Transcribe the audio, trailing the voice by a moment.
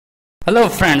Hello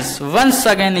friends, once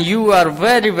again you are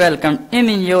very welcome in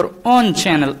your own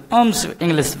channel Om's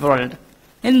English World.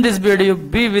 In this video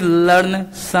we will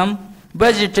learn some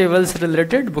vegetables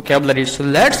related vocabulary. So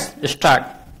let's start.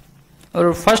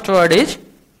 Our first word is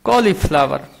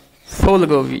cauliflower, फूल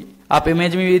गोभी. आप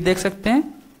image में भी देख सकते हैं.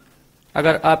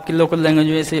 अगर आपकी local language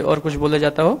में से और कुछ बोला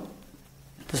जाता हो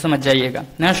तो समझ जाइएगा.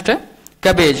 नेक्स्ट है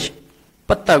कैबेज,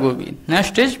 पत्ता गोभी.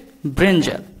 नेक्स्ट इज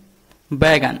ब्रिंजल,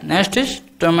 बैगन. नेक्स्ट इज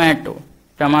टोमेटो,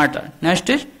 टमाटर. नेक्स्ट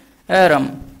इज एरम,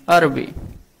 अरबी.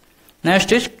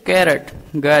 नेक्स्ट इज कैरेट,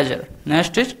 गाजर.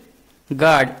 नेक्स्ट इज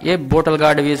गार्ड, ये बोटल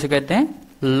गार्ड भी इसे कहते हैं,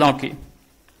 लौकी.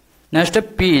 नेक्स्ट है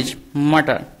पीज,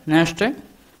 मटर. नेक्स्ट है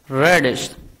रेडिश,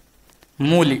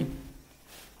 मूली.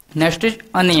 नेक्स्ट इज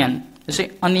अनियन, इसे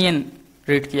अनियन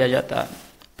रीड किया जाता है,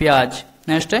 प्याज.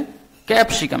 नेक्स्ट है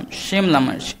कैप्सिकम, शिमला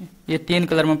मिर्च. ये 3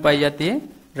 कलर में पाई जाती है,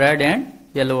 red and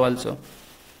yellow also.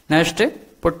 Next है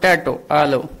पोटैटो,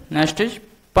 आलू. नेक्स्ट इज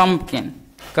पंपकिन,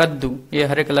 कद्दू, ये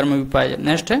हरे कलर में भी पाया जाता है.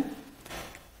 नेक्स्ट है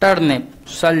टर्निप,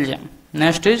 सलजम.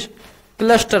 नेक्स्ट इज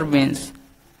क्लस्टर बीन्स,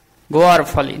 ग्वार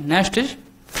फली. Next is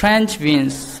French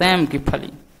beans, same की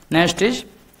फली. नेक्स्ट इज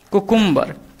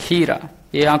कुकुम्बर, खीरा.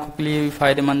 ये आंखों के लिए भी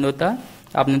फायदेमंद होता है.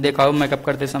 आपने देखा हो मेकअप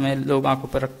करते समय लोग आंखों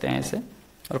पर रखते हैं इसे,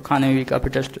 और खाने में भी काफी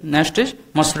test. Next is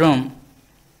mushroom,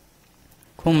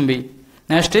 खुम्बी.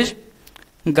 Next is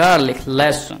garlic,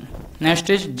 लहसुन. नेक्स्ट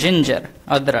इज जिंजर,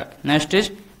 अदरक. नेक्स्ट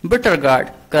इज बिटर गार्ड,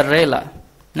 करेला.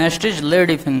 नेक्स्ट इज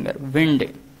लेडी फिंगर, भिंडी.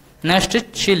 नेक्स्ट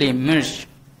इज चिली, मिर्च.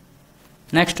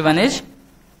 Next one is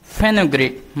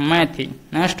fenugreek, methi.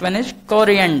 Next one is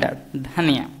coriander,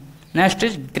 धनिया. नेक्स्ट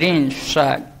इज ग्रीन,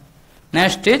 साग.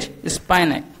 Next is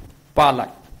spinach,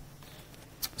 palak.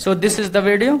 So this is the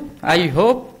video. I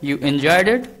hope you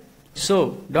enjoyed it. So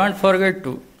don't forget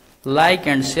to like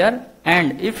and share.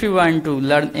 And if you want to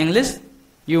learn English,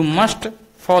 you must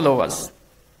follow us.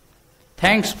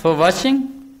 Thanks for watching.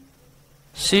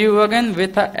 See you again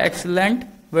with an excellent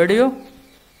video.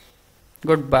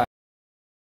 Goodbye.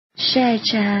 Share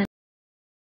chat.